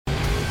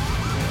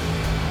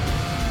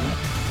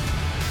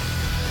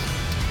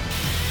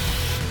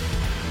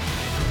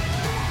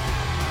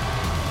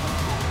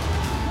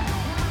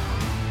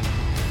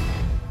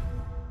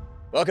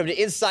Welcome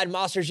to Inside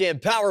Monster Jam,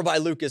 powered by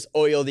Lucas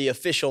Oil, the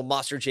official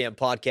Monster Jam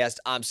podcast.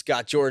 I'm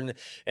Scott Jordan,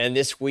 and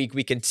this week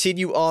we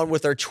continue on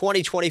with our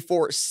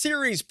 2024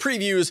 series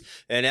previews,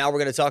 and now we're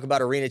going to talk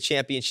about Arena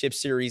Championship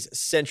Series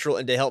Central,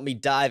 and to help me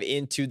dive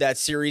into that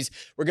series,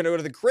 we're going to go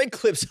to the Great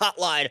Clips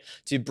hotline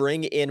to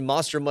bring in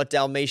Monster Mutt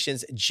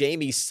Dalmatians,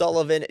 Jamie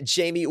Sullivan.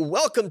 Jamie,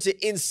 welcome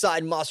to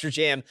Inside Monster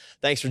Jam.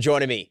 Thanks for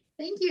joining me.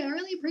 Thank you. I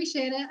really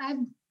appreciate it. I've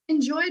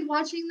enjoyed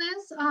watching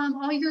this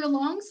all year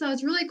long, so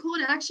it's really cool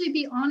to actually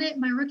be on it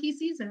my rookie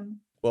season.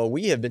 Well,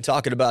 we have been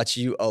talking about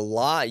you a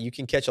lot. You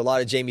can catch a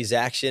lot of Jamie's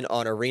action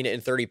on Arena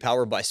in 30,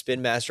 powered by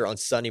Spin Master on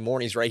Sunday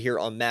mornings right here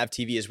on MAV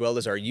TV, as well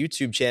as our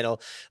YouTube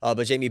channel.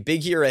 But Jamie,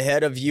 big year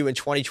ahead of you in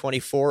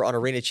 2024 on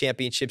Arena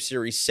Championship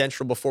Series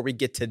Central. Before we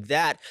get to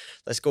that,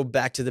 let's go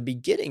back to the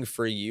beginning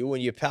for you.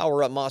 When you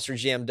power up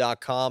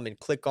monsterjam.com and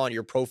click on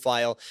your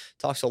profile,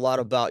 talks a lot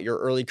about your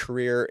early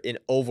career in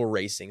oval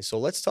racing. So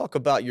let's talk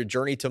about your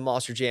journey to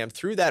Monster Jam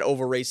through that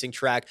oval racing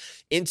track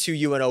into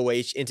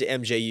UNOH, into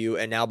MJU,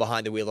 and now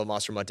behind the wheel of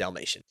Monster Mutt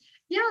Dalmatian.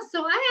 Yeah,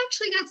 so I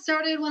actually got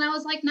started when I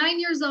was like 9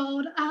 years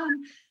old.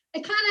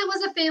 It kind of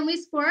was a family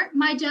sport.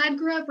 My dad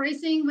grew up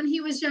racing when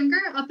he was younger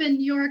up in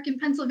New York and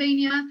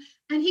Pennsylvania,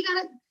 and he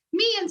got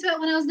me into it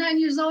when I was 9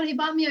 years old. He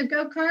bought me a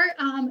go-kart.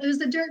 It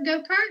was a dirt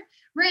go-kart.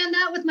 Ran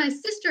that with my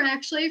sister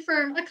actually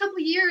for a couple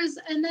of years,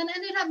 and then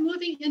ended up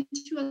moving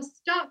into a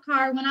stock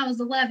car when I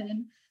was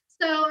 11.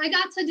 So I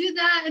got to do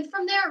that, and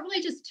from there it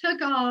really just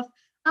took off.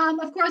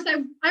 Of course,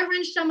 I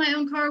wrenched on my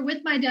own car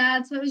with my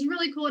dad, so it was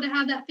really cool to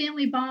have that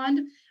family bond.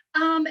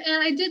 And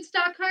I did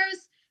stock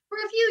cars for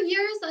a few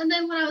years, and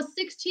then when I was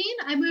 16,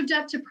 I moved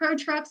up to pro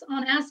trucks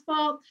on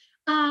asphalt.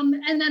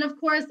 And then, of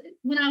course,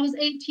 when I was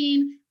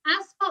 18,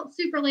 asphalt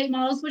super late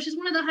models, which is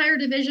one of the higher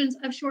divisions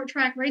of short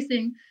track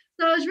racing.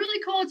 So it was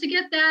really cool to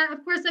get that.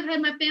 Of course, I've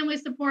had my family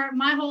support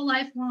my whole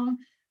life long.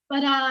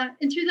 But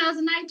in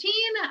 2019,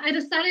 I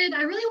decided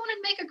I really wanted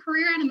to make a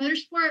career out of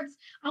motorsports.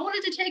 I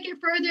wanted to take it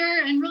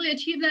further and really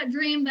achieve that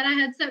dream that I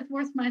had set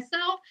forth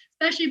myself,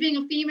 especially being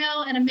a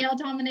female in a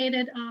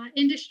male-dominated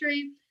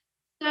industry.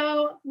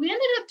 So we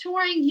ended up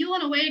touring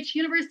UNOH,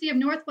 University of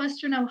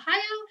Northwestern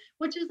Ohio,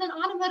 which is an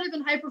automotive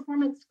and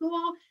high-performance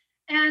school.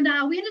 And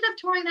we ended up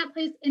touring that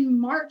place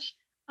in March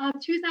of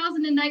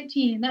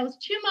 2019. That was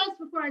 2 months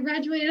before I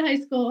graduated high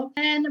school.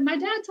 And my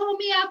dad told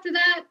me after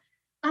that,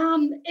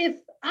 if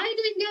I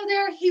didn't go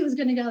there, he was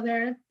going to go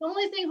there. The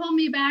only thing holding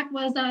me back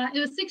was it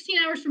was 16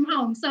 hours from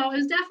home. So it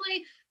was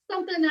definitely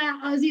something that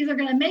I was either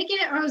going to make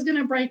it or I was going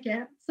to break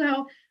it.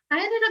 So I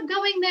ended up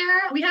going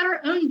there. We had our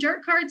own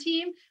dirt car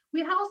team.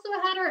 We also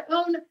had our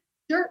own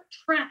dirt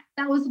track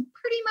that was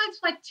pretty much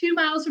like 2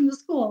 miles from the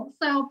school.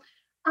 So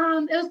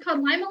it was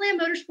called Lima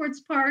Land Motorsports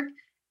Park.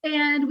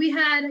 And we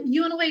had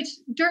UNOH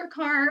dirt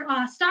car,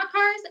 stock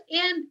cars,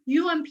 and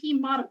UMP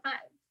modified.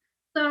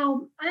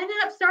 So I ended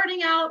up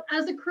starting out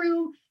as a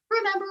crew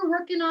member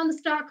working on the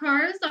stock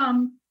cars. Got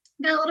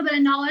a little bit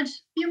of knowledge.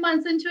 A few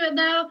months into it,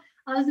 though,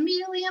 I was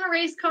immediately in a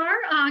race car,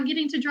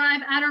 getting to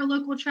drive at our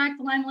local track,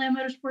 the Lima Land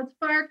Motorsports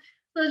Park.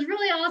 So it was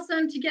really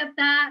awesome to get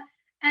that.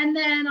 And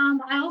then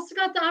I also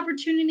got the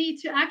opportunity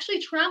to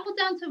actually travel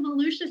down to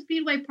Volusia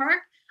Speedway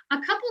Park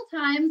a couple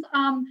times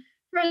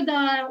for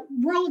the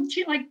World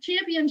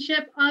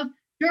Championship of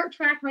dirt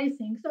track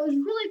racing. So it was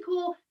really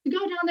cool to go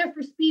down there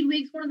for Speed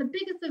Weeks, one of the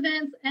biggest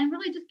events, and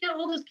really just get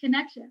all those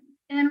connections.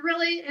 And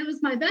really, it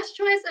was my best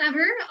choice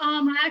ever.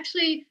 I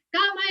actually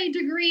got my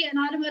degree in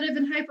automotive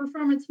and high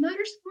performance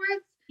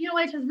motorsports.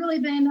 UNOH has really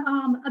been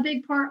a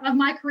big part of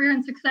my career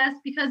and success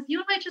because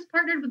UNOH has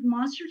partnered with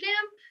Monster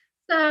Jam.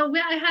 So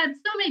I had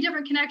so many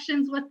different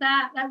connections with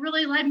that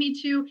really led me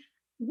to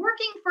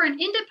working for an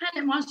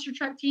independent monster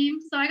truck team.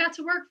 So I got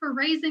to work for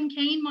Raising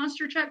Cane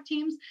monster truck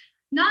teams.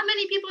 Not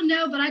many people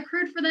know, but I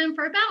crewed for them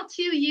for about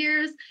 2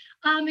 years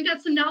and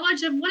got some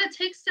knowledge of what it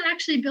takes to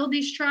actually build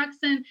these trucks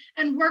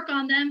and work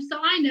on them. So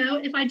I know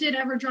if I did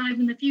ever drive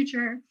in the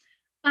future.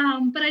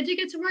 But I did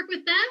get to work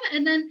with them.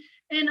 And then,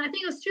 and I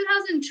think it was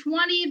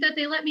 2020 that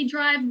they let me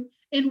drive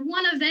in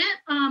one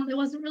event. It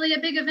wasn't really a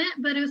big event,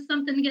 but it was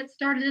something to get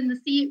started in the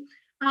seat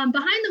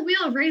behind the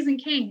wheel of Raising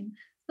Cane.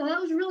 So that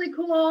was really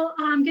cool,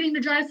 getting to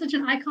drive such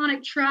an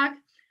iconic truck.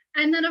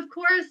 And then, of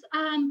course,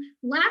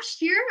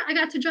 last year, I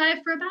got to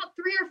drive for about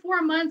 3 or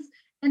 4 months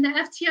in the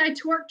FTI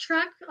Torque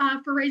truck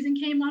for Raising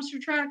Cane Monster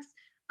Trucks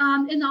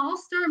in the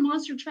All-Star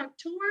Monster Truck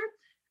Tour.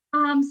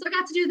 So I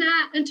got to do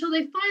that until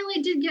they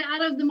finally did get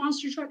out of the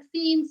monster truck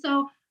scene.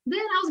 So then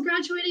I was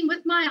graduating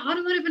with my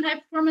automotive and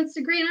high-performance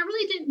degree, and I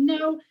really didn't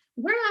know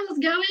where I was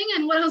going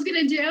and what I was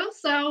going to do.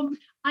 So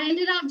I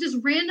ended up just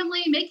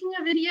randomly making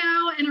a video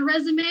and a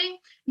resume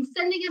and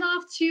sending it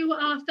off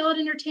to Feld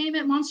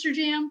Entertainment, Monster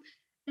Jam.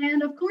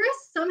 And of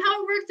course, somehow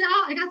it worked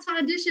out. I got to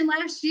audition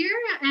last year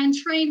and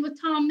trained with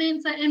Tom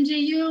Mintz at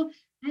MJU.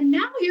 And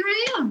now here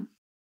I am.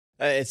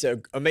 It's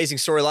an amazing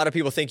story. A lot of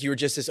people think you were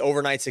just this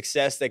overnight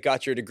success that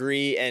got your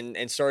degree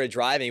and started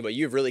driving, but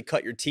you've really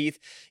cut your teeth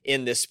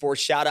in this sport.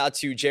 Shout out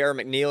to J.R.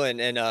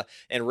 McNeil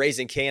and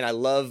Raising Cane. I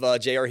love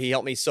J.R. He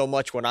helped me so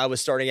much when I was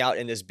starting out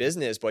in this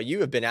business, but you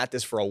have been at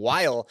this for a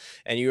while,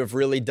 and you have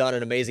really done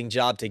an amazing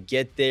job to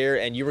get there,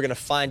 and you were going to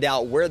find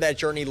out where that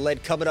journey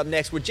led coming up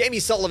next with Jamie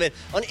Sullivan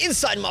on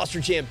Inside Monster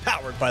Jam,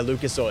 powered by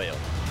Lucas Oil.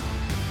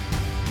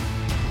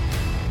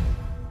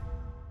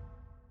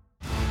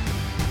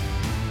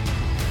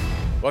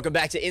 Welcome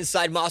back to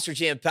Inside Monster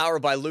Jam,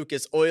 powered by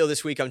Lucas Oil.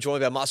 This week, I'm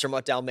joined by Monster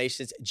Mutt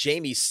Dalmatians,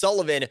 Jamie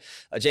Sullivan.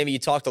 Jamie, you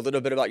talked a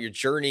little bit about your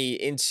journey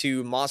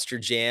into Monster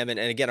Jam. And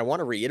again, I want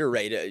to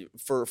reiterate,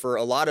 for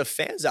a lot of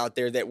fans out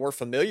there that were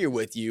familiar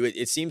with you,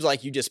 it seems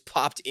like you just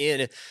popped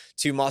in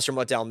to Monster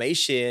Mutt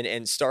Dalmatian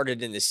and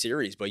started in this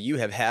series. But you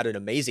have had an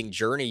amazing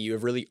journey. You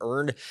have really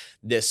earned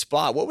this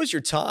spot. What was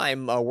your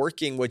time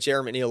working with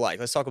J.R. McNeil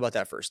like? Let's talk about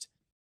that first.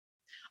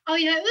 Oh,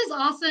 yeah, it was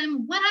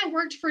awesome. When I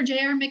worked for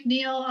J.R.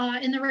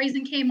 McNeil in the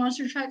Raising K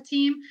Monster Truck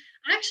team,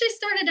 I actually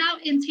started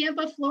out in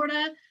Tampa,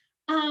 Florida,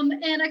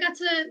 and I got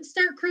to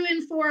start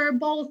crewing for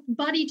both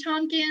Buddy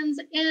Tompkins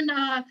and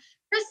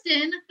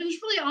Kristen. It was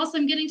really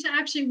awesome getting to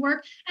actually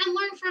work and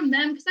learn from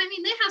them because, I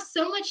mean, they have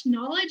so much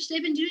knowledge.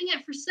 They've been doing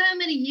it for so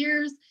many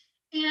years,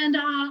 and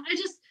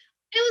it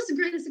was the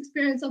greatest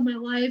experience of my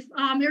life.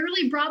 It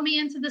really brought me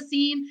into the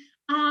scene.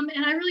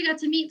 And I really got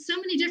to meet so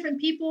many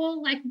different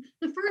people. Like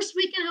the first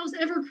weekend I was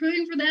ever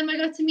crewing for them, I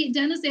got to meet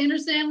Dennis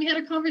Anderson. We had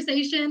a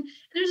conversation, and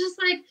it was just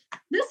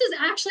like, this is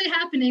actually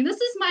happening.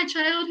 This is my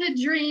childhood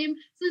dream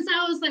since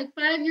I was like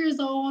 5 years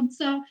old.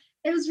 So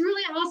it was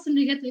really awesome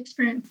to get to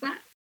experience that.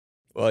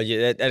 Well,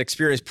 yeah, that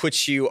experience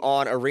puts you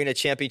on Arena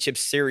Championship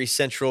Series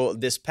Central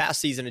this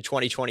past season in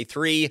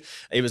 2023.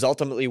 It was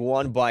ultimately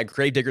won by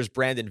Gravedigger's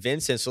Brandon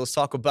Vincent. So let's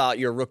talk about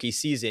your rookie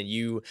season.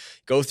 You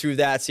go through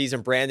that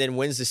season. Brandon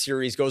wins the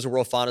series, goes to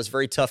World Finals,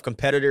 very tough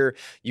competitor.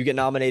 You get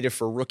nominated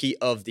for Rookie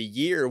of the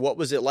Year. What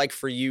was it like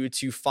for you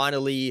to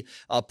finally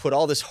put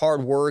all this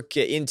hard work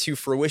into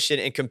fruition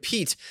and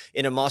compete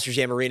in a Monster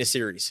Jam Arena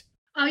Series?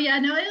 Oh, yeah,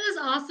 no, it was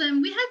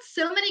awesome. We had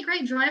so many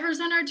great drivers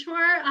on our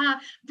tour.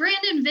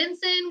 Brandon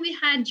Vincent, we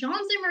had John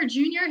Zimmer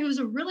Jr.,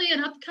 who's really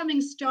an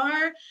upcoming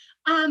star.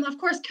 Of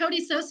course,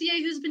 Cody Saucier,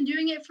 who's been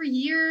doing it for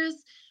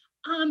years.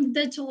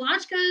 The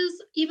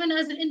Talachkas, even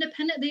as an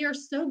independent, they are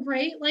so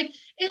great. Like,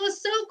 it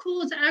was so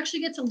cool to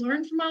actually get to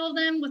learn from all of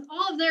them with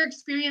all of their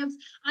experience.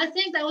 I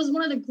think that was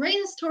one of the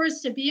greatest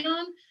tours to be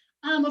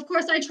on. Of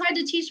course, I tried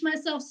to teach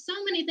myself so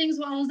many things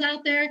while I was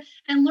out there,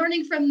 and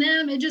learning from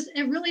them,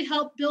 it really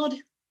helped build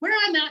where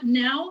I'm at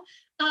now.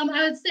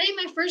 I would say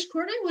my first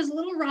quarter was a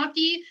little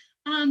rocky.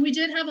 We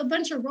did have a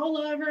bunch of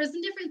rollovers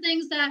and different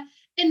things that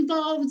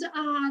involved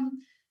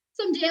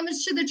some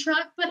damage to the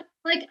truck, but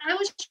like I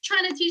was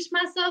trying to teach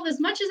myself as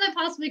much as I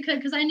possibly could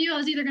because I knew I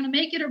was either going to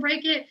make it or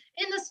break it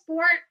in the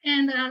sport.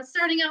 And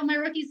starting out my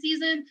rookie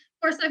season,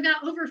 of course, I've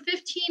got over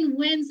 15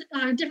 wins,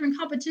 different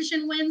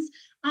competition wins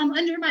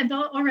under my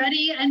belt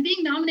already. And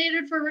being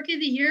nominated for Rookie of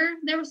the Year,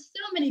 there were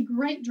so many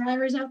great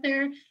drivers out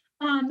there.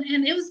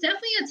 And it was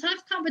definitely a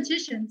tough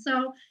competition.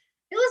 So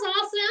it was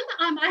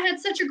awesome. I had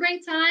such a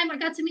great time. I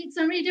got to meet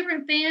so many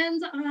different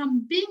fans.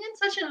 Being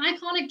in such an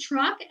iconic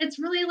truck, it's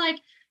really like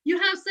you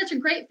have such a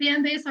great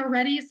fan base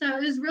already. So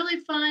it was really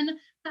fun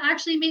to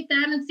actually meet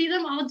them and see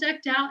them all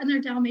decked out in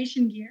their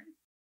Dalmatian gear.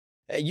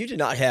 You did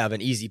not have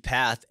an easy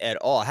path at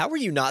all. How were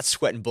you not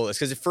sweating bullets?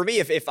 Because for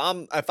me, if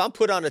I'm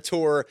put on a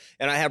tour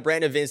and I have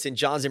Brandon Vincent,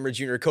 John Zimmer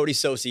Jr., Cody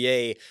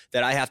Saucier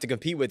that I have to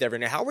compete with every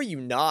night, how were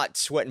you not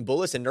sweating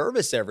bullets and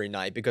nervous every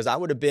night? Because I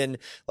would have been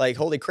like,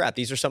 holy crap,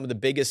 these are some of the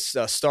biggest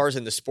stars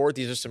in the sport.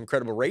 These are some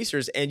incredible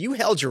racers, and you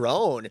held your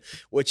own,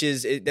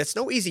 that's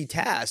no easy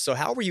task. So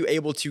how were you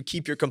able to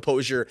keep your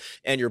composure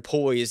and your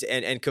poise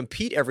and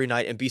compete every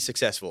night and be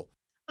successful?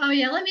 Oh,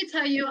 yeah, let me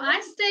tell you,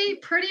 I stay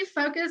pretty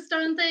focused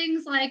on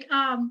things like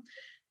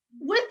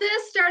with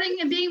this starting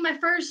and being my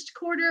first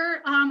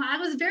quarter, I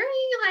was very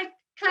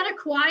kind of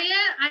quiet.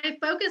 I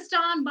focused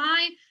on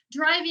my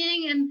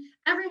driving and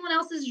everyone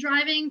else's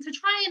driving to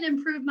try and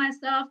improve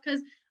myself because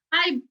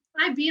I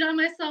beat on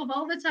myself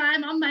all the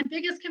time. I'm my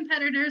biggest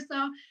competitor.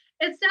 So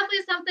it's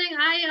definitely something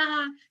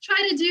I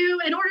try to do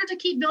in order to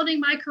keep building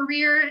my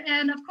career.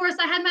 And of course,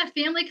 I had my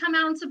family come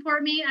out and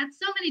support me at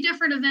so many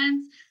different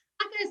events.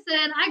 Like I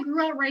said, I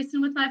grew up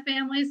racing with my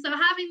family. So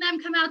having them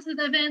come out to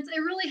the events, it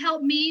really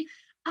helped me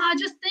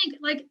just think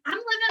like I'm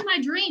living my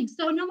dream.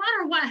 So no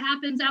matter what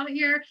happens out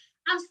here,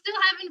 I'm still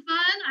having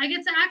fun. I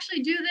get to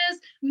actually do this,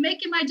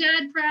 making my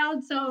dad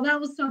proud. So that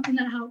was something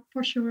that helped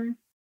for sure.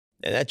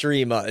 And that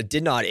dream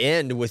did not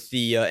end with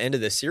the end of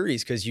the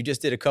series because you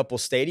just did a couple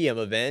stadium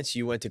events.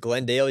 You went to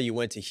Glendale, you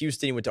went to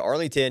Houston, you went to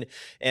Arlington,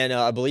 and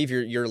I believe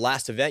your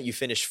last event, you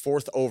finished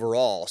 4th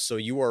overall. So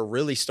you are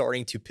really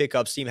starting to pick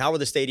up steam. How were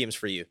the stadiums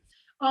for you?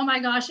 Oh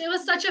my gosh, it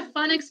was such a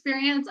fun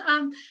experience.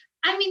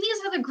 I mean,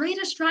 these are the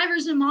greatest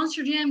drivers in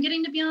Monster Jam,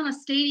 getting to be on a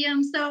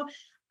stadium. So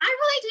I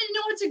really didn't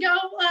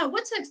know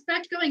what to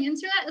expect going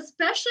into it,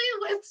 especially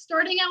with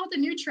starting out with a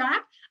new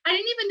track. I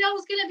didn't even know it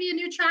was going to be a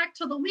new track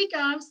till the week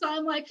of. So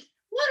I'm like,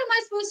 what am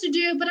I supposed to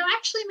do? But it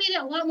actually made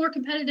it a lot more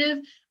competitive.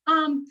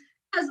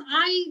 As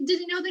I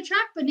didn't know the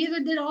track, but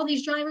neither did all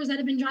these drivers that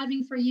have been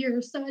driving for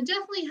years. So it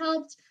definitely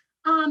helped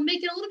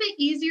make it a little bit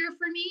easier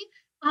for me.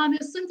 It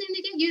was something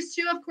to get used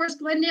to. Of course,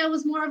 Glendale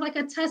was more of like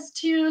a test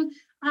tune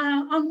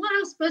on what I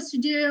was supposed to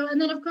do. And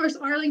then, of course,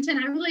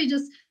 Arlington, I really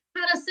just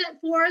kind of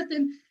set forth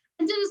and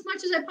did as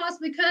much as I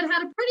possibly could.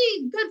 Had a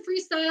pretty good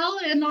freestyle.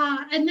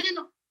 And then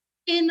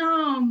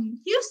in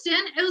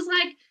Houston, it was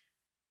like,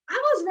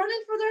 I was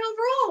running for the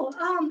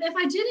overall. If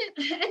I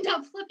didn't end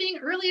up flipping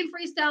early in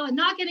freestyle and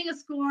not getting a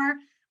score,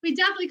 we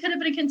definitely could have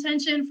been in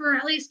contention for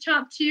at least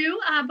top two.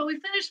 But we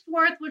finished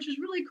fourth, which was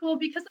really cool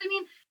because, I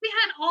mean, we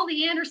had all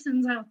the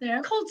Andersons out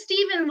there. Colt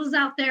Stevens was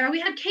out there. We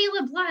had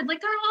Caleb Blood.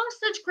 Like, they're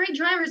all such great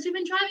drivers who've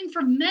been driving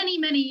for many,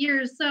 many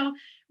years. So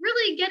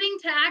really getting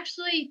to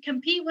actually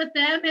compete with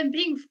them and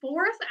being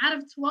fourth out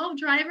of 12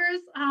 drivers,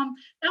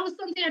 that was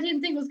something I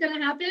didn't think was going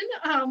to happen.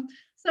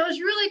 So it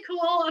was really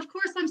cool. Of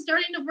course, I'm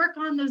starting to work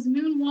on those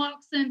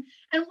moonwalks and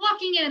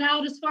walking it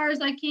out as far as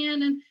I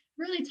can. And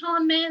really,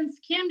 Tom Mintz,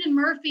 Camden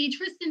Murphy,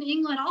 Tristan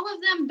England, all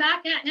of them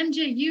back at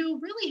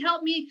MJU really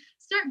helped me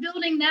start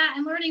building that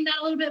and learning that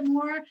a little bit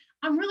more.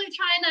 I'm really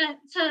trying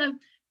to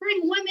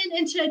bring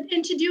women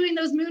into doing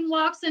those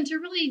moonwalks and to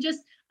really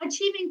just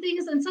achieving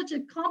things in such a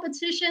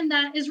competition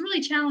that is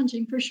really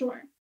challenging for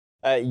sure.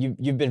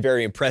 You've been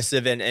very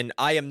impressive, and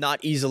I am not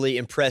easily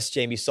impressed,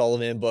 Jamie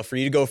Sullivan, but for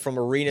you to go from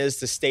arenas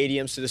to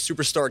stadiums to the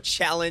Superstar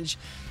Challenge,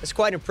 that's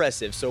quite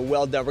impressive. So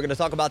well done. We're going to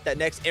talk about that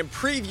next and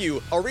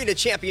preview Arena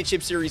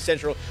Championship Series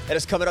Central. That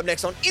is coming up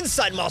next on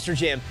Inside Monster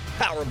Jam,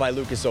 powered by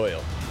Lucas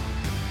Oil.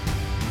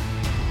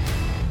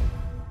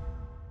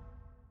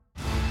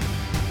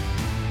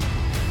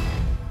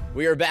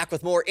 We are back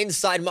with more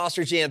Inside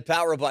Monster Jam,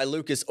 powered by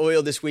Lucas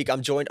Oil. This week,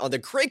 I'm joined on the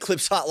Great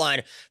Clips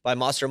Hotline by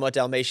Monster Mutt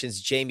Dalmatian's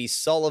Jamie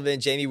Sullivan.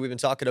 Jamie, we've been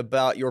talking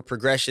about your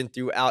progression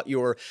throughout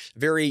your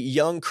very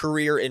young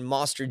career in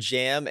Monster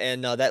Jam,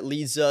 and that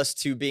leads us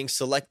to being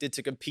selected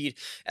to compete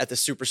at the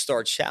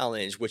Superstar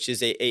Challenge, which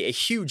is a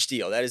huge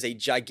deal. That is a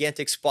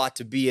gigantic spot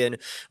to be in.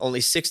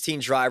 Only 16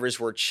 drivers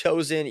were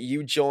chosen.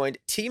 You joined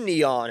Team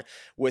Neon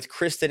with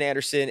Kristen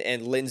Anderson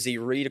and Lindsay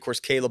Reed. Of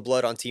course, Caleb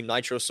Blood on Team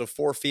Nitro, so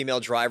 4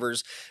 female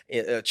drivers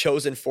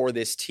chosen for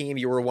this team.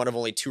 You were one of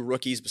only 2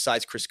 rookies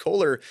besides Chris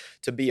Kohler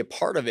to be a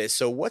part of it.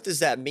 So what does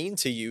that mean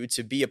to you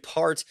to be a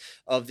part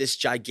of this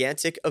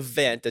gigantic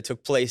event that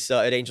took place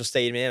at Angel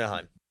Stadium in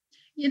Anaheim?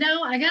 You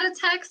know, I got a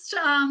text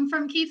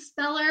from Keith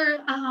Speller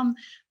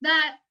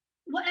that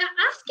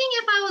asking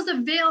if I was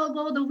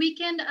available the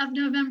weekend of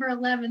November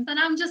 11th. And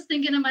I'm just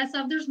thinking to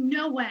myself, there's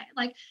no way.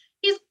 Like,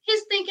 he's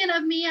thinking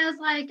of me as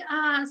like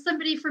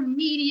somebody from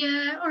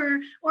media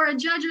or a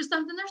judge or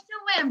something. There's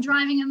no way I'm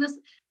driving in this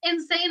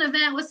insane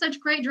event with such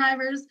great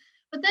drivers.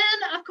 But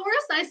then, of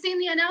course, I seen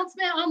the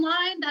announcement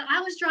online that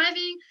I was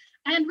driving,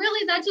 and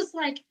really that just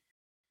like,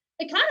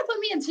 it kind of put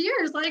me in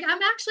tears. Like, I'm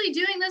actually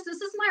doing this.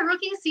 This is my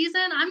rookie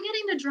season. I'm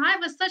getting to drive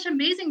with such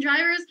amazing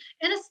drivers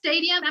in a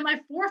stadium at my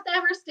 4th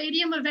ever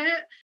stadium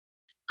event.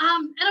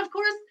 And of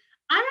course,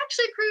 I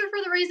actually crewed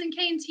for the Raising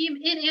Cane team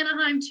in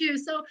Anaheim too.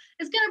 So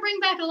it's going to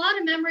bring back a lot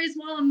of memories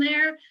while I'm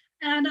there.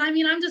 And I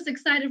mean, I'm just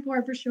excited for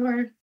it for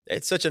sure.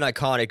 It's such an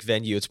iconic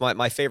venue. It's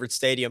my favorite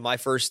stadium. My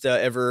first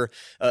ever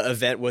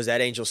event was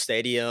at Angel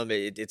Stadium.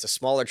 It's a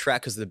smaller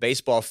track because of the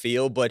baseball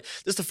field, but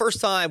this is the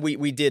first time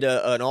we did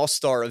an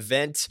all-star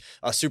event,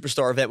 a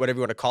superstar event, whatever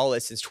you want to call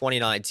it, since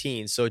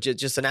 2019. So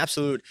just an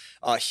absolute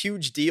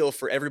huge deal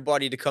for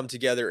everybody to come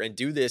together and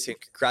do this, and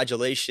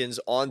congratulations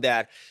on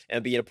that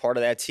and being a part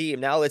of that team.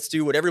 Now let's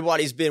do what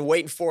everybody's been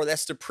waiting for.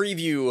 That's to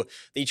preview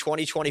the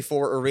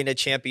 2024 Arena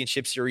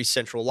Championship Series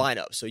Central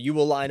lineup. So you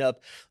will line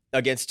up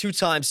against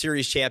 2-time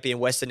series champion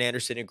Weston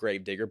Anderson and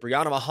Gravedigger.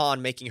 Brianna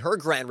Mahan making her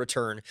grand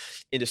return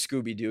into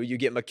Scooby-Doo. You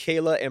get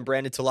Michaela and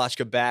Brandon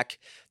Talachka back,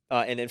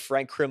 and then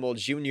Frank Krimmel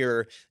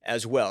Jr.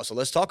 as well. So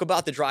let's talk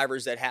about the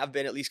drivers that have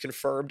been at least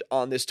confirmed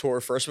on this tour.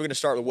 First, we're going to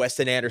start with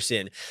Weston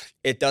Anderson.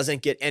 It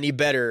doesn't get any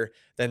better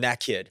than that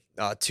kid.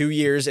 2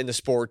 years in the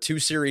sport, 2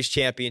 series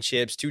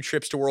championships, 2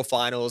 trips to World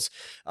Finals,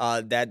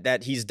 that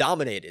he's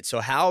dominated.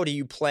 So how do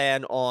you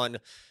plan on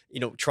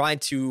trying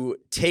to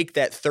take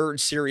that 3rd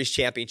series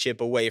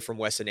championship away from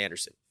Weston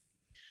Anderson?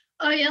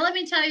 Oh yeah, let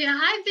me tell you,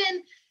 I've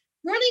been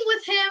running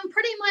with him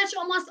pretty much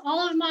almost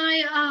all of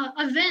my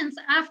events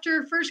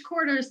after first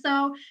quarter.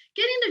 So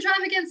getting to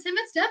drive against him,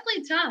 it's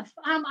definitely tough.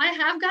 I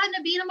have gotten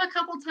to beat him a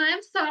couple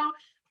times, so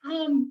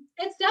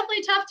it's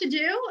definitely tough to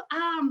do.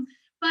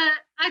 But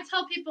I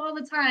tell people all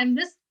the time,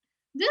 this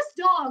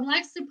dog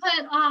likes to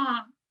put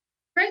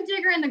Grave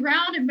Digger in the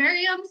ground and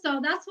bury him.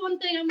 So that's one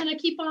thing I'm going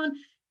to keep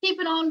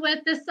it on with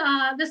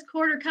this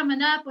quarter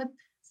coming up with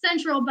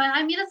Central. But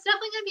I mean, it's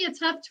definitely going to be a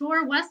tough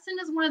tour. Weston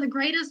is one of the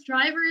greatest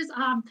drivers.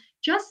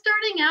 Just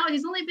starting out,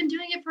 he's only been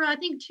doing it for I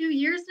think 2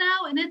 years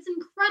now, and it's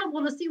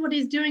incredible to see what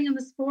he's doing in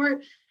the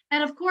sport.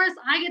 And of course,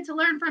 I get to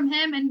learn from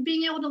him, and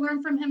being able to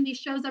learn from him these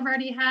shows I've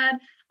already had,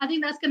 I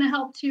think that's going to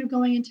help too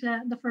going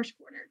into the first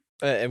quarter.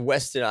 And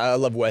Weston, I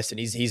love Weston.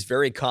 He's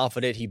very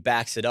confident. He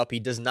backs it up. He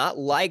does not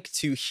like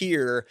to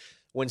hear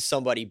when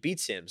somebody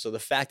beats him. So the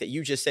fact that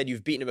you just said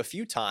you've beaten him a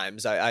few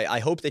times, I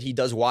hope that he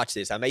does watch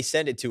this. I may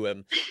send it to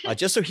him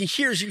just so he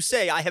hears you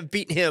say, I have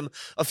beaten him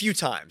a few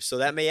times. So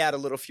that may add a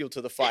little fuel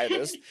to the fire.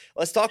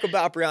 Let's talk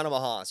about Brianna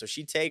Mahan. So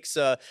she takes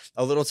a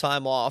little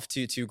time off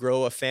to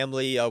grow a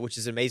family, which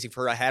is amazing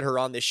for her. I had her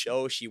on this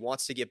show. She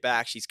wants to get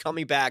back. She's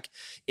coming back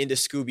into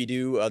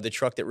Scooby-Doo, the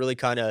truck that really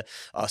kind of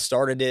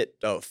started it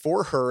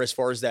for her as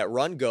far as that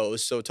run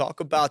goes. So talk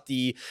about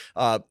the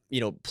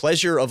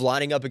pleasure of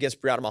lining up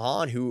against Brianna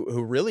Mahan,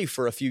 who really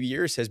for a few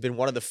years has been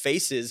one of the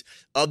faces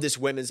of this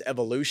women's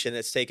evolution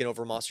that's taken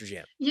over Monster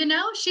Jam.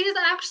 She's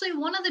actually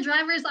one of the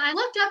drivers I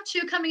looked up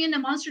to coming into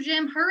Monster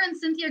Jam. Her and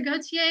Cynthia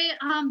Gauthier,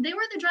 they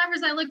were the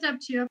drivers I looked up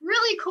to.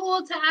 Really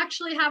cool to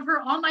actually have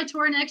her on my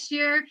tour next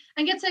year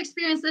and get to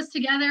experience this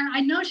together.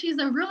 I know she's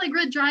a really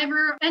good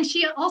driver, and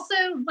she also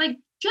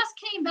just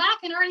came back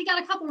and already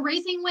got a couple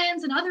racing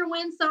wins and other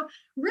wins. So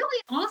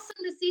really awesome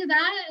to see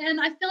that. And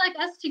I feel like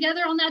us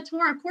together on that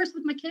tour, of course,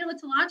 with Michaela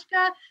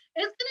Tolochka,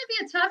 it's going to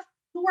be a tough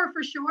tour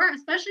for sure,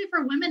 especially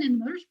for women in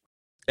motorsport.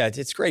 Yeah,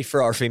 it's great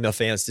for our female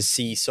fans to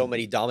see so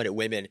many dominant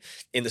women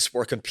in the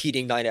sport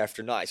competing night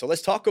after night. So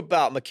let's talk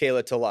about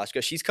Michaela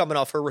Tolochka. She's coming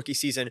off her rookie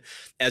season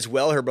as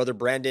well. Her brother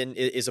Brandon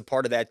is a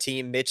part of that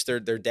team. Mitch, their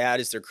dad,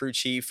 is their crew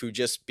chief, who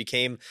just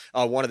became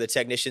one of the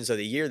technicians of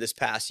the year this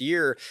past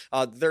year.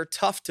 They're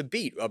tough to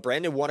beat.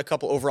 Brandon won a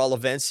couple overall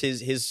events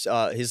his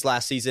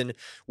last season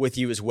with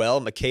you as well.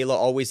 Michaela,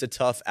 always a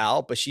tough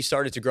out, but she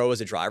started to grow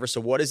as a driver.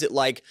 So what is it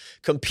like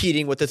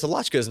competing with the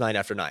Tolochkas night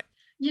after night?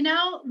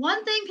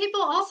 One thing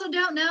people also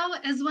don't know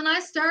is when I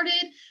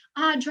started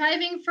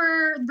driving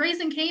for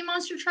Racing Cane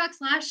Monster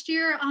Trucks last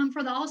year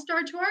for the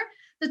All-Star Tour,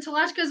 the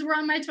Tolochkas were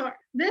on my tour.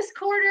 This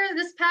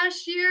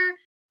past year,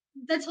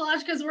 the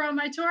Tolochkas were on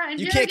my tour. And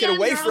you can't get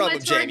away from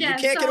them, Jamie. You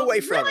can't get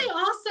away from them. Really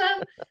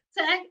awesome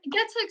to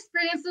get to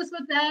experience this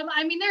with them.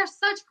 I mean, they're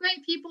such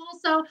great people.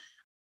 So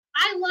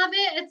I love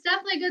it. It's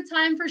definitely a good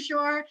time for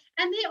sure.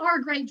 And they are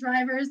great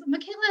drivers.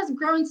 Michaela has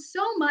grown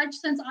so much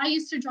since I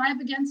used to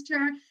drive against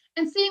her.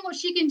 And seeing what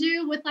she can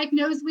do with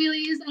nose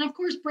wheelies. And of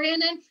course,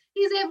 Brandon,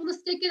 he's able to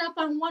stick it up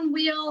on one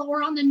wheel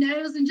or on the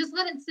nose and just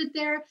let it sit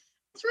there.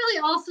 It's really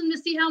awesome to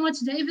see how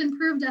much they've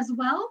improved as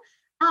well.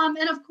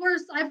 And of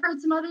course, I've heard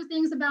some other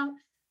things about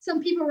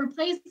some people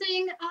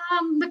replacing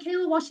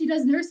Michaela while she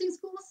does nursing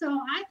school. So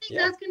I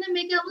think that's going to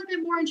make it a little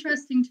bit more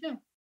interesting too.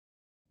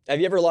 Have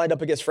you ever lined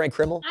up against Frank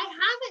Krimmel? I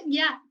haven't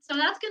yet. So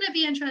that's going to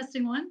be an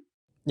interesting one.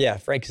 Yeah,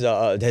 Frank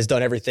has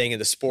done everything in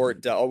the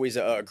sport. Always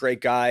a great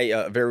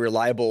guy, very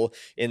reliable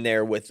in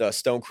there with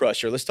Stone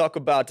Crusher. Let's talk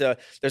about,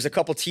 there's a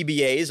couple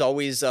TBAs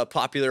always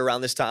popular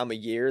around this time of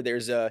year.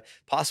 There's a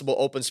possible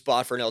open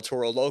spot for an El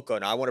Toro Loco.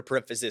 And I want to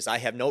preface this. I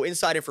have no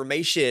inside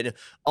information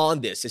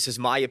on this. This is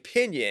my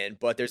opinion,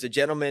 but there's a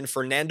gentleman,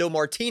 Fernando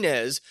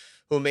Martinez,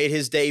 who made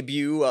his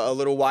debut a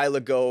little while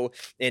ago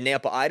in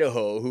Nampa,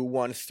 Idaho, who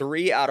won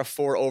 3 out of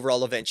 4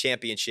 overall event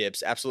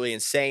championships. Absolutely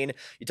insane.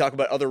 You talk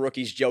about other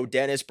rookies, Joe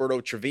Dennis,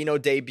 Berto Trevino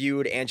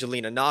debuted,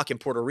 Angelina Knock in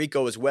Puerto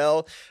Rico as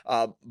well.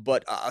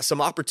 But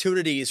some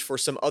opportunities for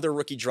some other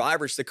rookie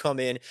drivers to come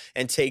in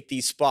and take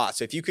these spots.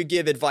 So if you could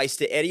give advice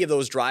to any of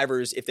those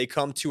drivers, if they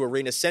come to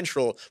Arena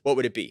Central, what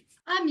would it be?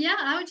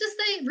 I would just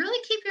say really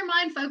keep your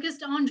mind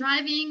focused on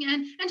driving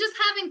and just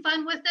having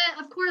fun with it.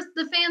 Of course,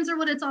 the fans are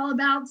what it's all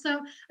about. So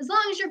as long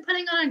as you're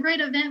putting on a great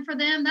event for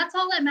them, that's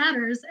all that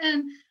matters.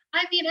 And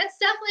I mean, it's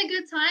definitely a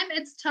good time.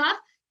 It's tough.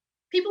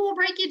 People will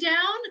break you down.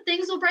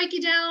 Things will break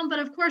you down. But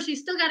of course, you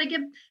still got to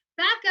get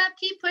back up,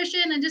 keep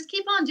pushing, and just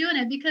keep on doing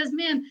it. Because,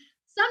 man,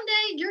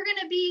 someday you're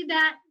going to be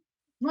that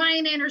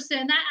Ryan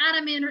Anderson, that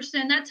Adam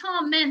Anderson, that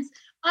Tom Mintz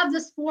of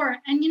the sport.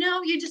 And,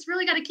 you just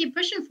really got to keep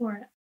pushing for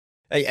it.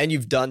 And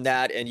you've done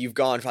that, and you've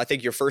gone, I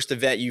think your first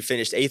event, you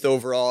finished 8th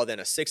overall, then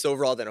a 6th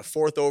overall, then a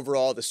 4th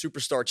overall, the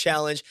Superstar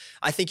Challenge.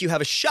 I think you have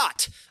a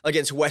shot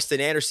against Weston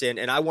Anderson,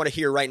 and I want to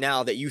hear right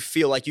now that you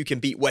feel like you can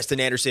beat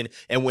Weston Anderson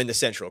and win the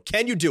Central.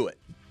 Can you do it?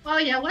 Oh,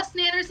 yeah, Weston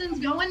Anderson's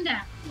going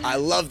down. I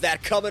love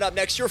that. Coming up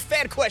next, your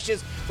fan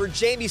questions for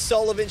Jamie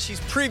Sullivan.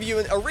 She's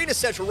previewing Arena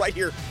Central right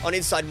here on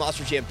Inside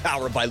Monster Jam,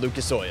 powered by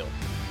Lucas Oil.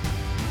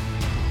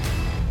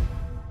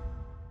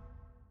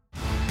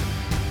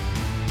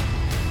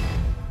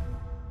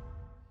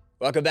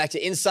 Welcome back to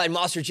Inside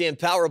Monster Jam,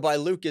 powered by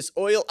Lucas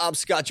Oil. I'm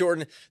Scott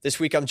Jordan. This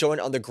week, I'm joined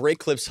on the Great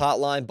Clips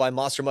Hotline by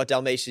Monster Mutt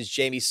Dalmatian's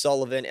Jamie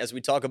Sullivan as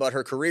we talk about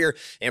her career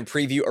and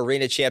preview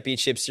Arena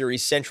Championship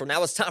Series Central.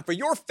 Now it's time for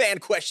your fan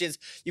questions.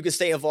 You can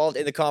stay involved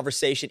in the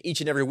conversation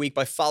each and every week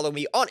by following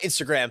me on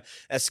Instagram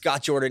at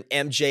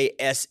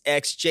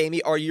ScottJordanMJSX.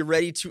 Jamie, are you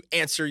ready to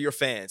answer your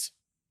fans?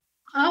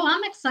 Oh,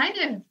 I'm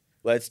excited.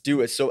 Let's do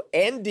it. So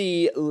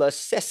Andy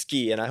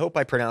Laseski, and I hope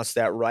I pronounced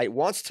that right,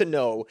 wants to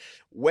know,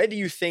 when do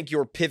you think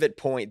your pivot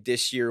point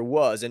this year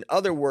was? In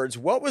other words,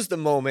 what was the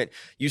moment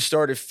you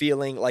started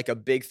feeling like a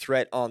big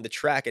threat on the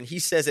track? And he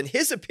says, in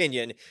his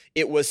opinion,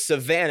 it was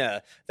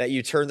Savannah that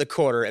you turned the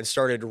corner and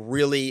started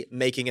really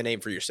making a name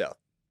for yourself.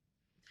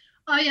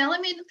 Oh yeah,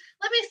 let me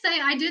say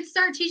I did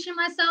start teaching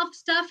myself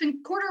stuff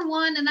in quarter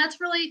 1, and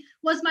that's really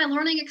was my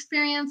learning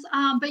experience.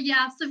 But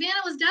yeah,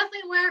 Savannah was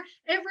definitely where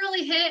it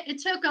really hit. It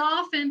took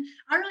off, and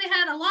I really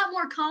had a lot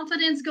more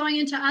confidence going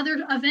into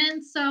other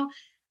events. So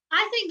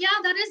I think yeah,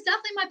 that is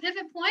definitely my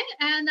pivot point,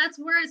 and that's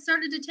where it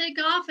started to take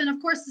off. And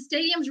of course, the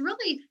stadiums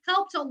really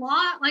helped a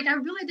lot. Like I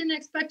really didn't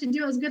expect to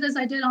do as good as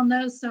I did on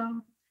those.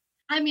 So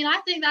I mean, I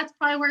think that's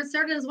probably where it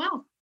started as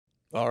well.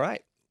 All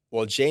right.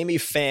 Well, Jamie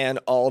Fan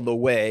all the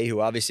way, who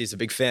obviously is a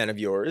big fan of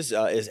yours,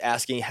 is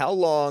asking, how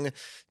long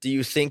do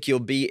you think you'll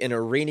be in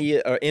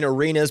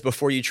arenas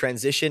before you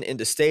transition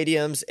into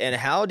stadiums? And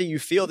how do you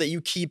feel that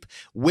you keep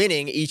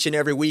winning each and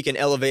every week and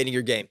elevating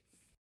your game?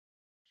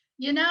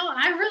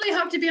 I really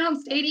hope to be on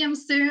stadium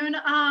soon.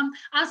 I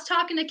was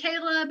talking to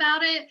Kayla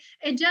about it.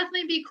 It'd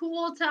definitely be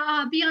cool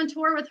to be on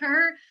tour with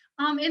her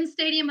in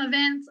stadium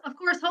events. Of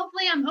course,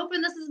 hopefully, I'm hoping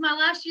this is my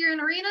last year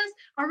in arenas.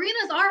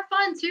 Arenas are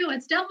fun too.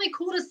 It's definitely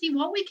cool to see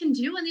what we can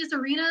do in these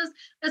arenas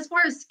as far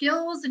as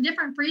skills and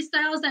different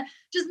freestyles that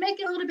just make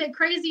it a little bit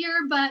crazier.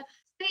 But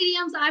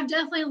stadiums, I've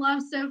definitely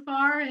loved so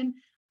far, and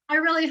I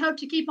really hope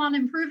to keep on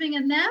improving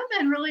in them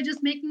and really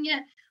just making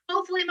it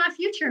hopefully my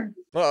future.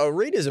 Well,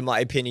 arenas, in my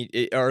opinion,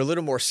 are a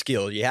little more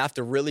skilled. You have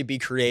to really be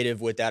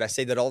creative with that. I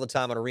say that all the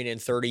time on Arena in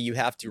 30. You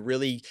have to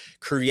really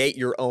create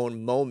your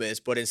own moments.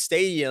 But in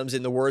stadiums,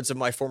 in the words of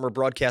my former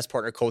broadcast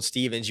partner, Colt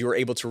Stevens, you are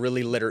able to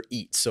really let her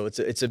eat. So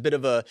it's a bit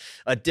of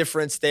a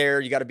difference there.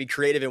 You got to be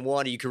creative in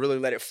one, and you can really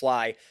let it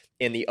fly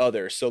in the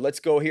other. So let's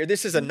go here.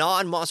 This is a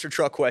non-monster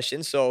truck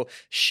question. So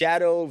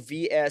Shadow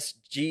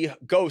VSG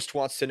Ghost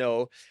wants to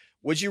know,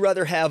 would you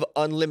rather have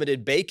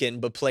unlimited bacon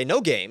but play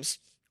no games,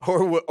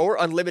 or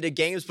unlimited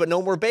games but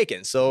no more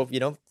bacon? So,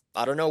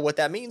 I don't know what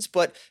that means,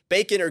 but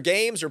bacon or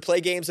games, or play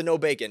games and no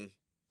bacon?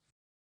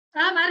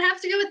 I'd have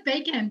to go with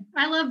bacon.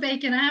 I love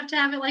bacon. I have to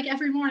have it like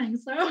every morning.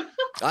 So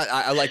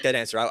I like that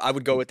answer. I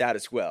would go with that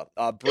as well.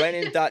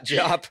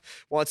 Brennan.Jop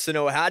wants to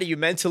know, how do you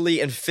mentally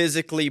and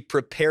physically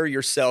prepare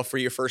yourself for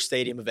your first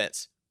stadium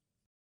events?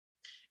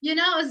 It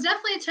was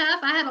definitely tough.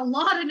 I had a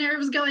lot of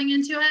nerves going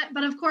into it,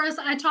 but of course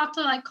I talked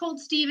to like Colt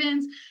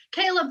Stevens,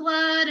 Kayla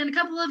Blood, and a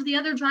couple of the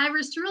other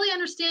drivers to really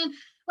understand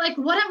like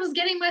what I was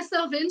getting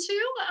myself into.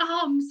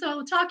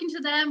 So talking to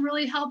them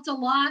really helped a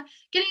lot.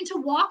 Getting to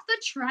walk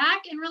the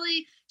track and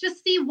really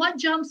just see what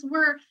jumps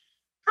were,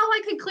 how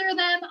I could clear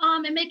them,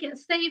 and make it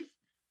safe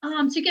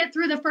to get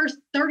through the first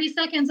 30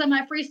 seconds of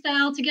my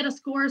freestyle to get a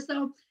score.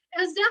 So it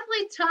was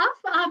definitely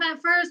tough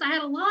at first. I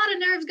had a lot of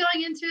nerves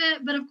going into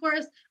it, but of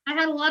course, I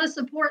had a lot of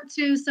support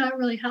too, so it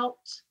really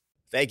helped.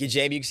 Thank you,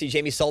 Jamie. You can see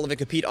Jamie Sullivan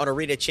compete on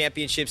Arena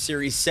Championship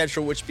Series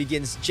Central, which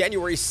begins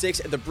January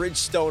 6th at the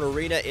Bridgestone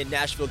Arena in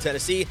Nashville,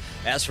 Tennessee.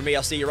 As for me,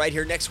 I'll see you right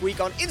here next week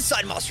on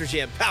Inside Monster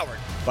Jam, powered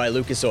by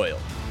Lucas Oil.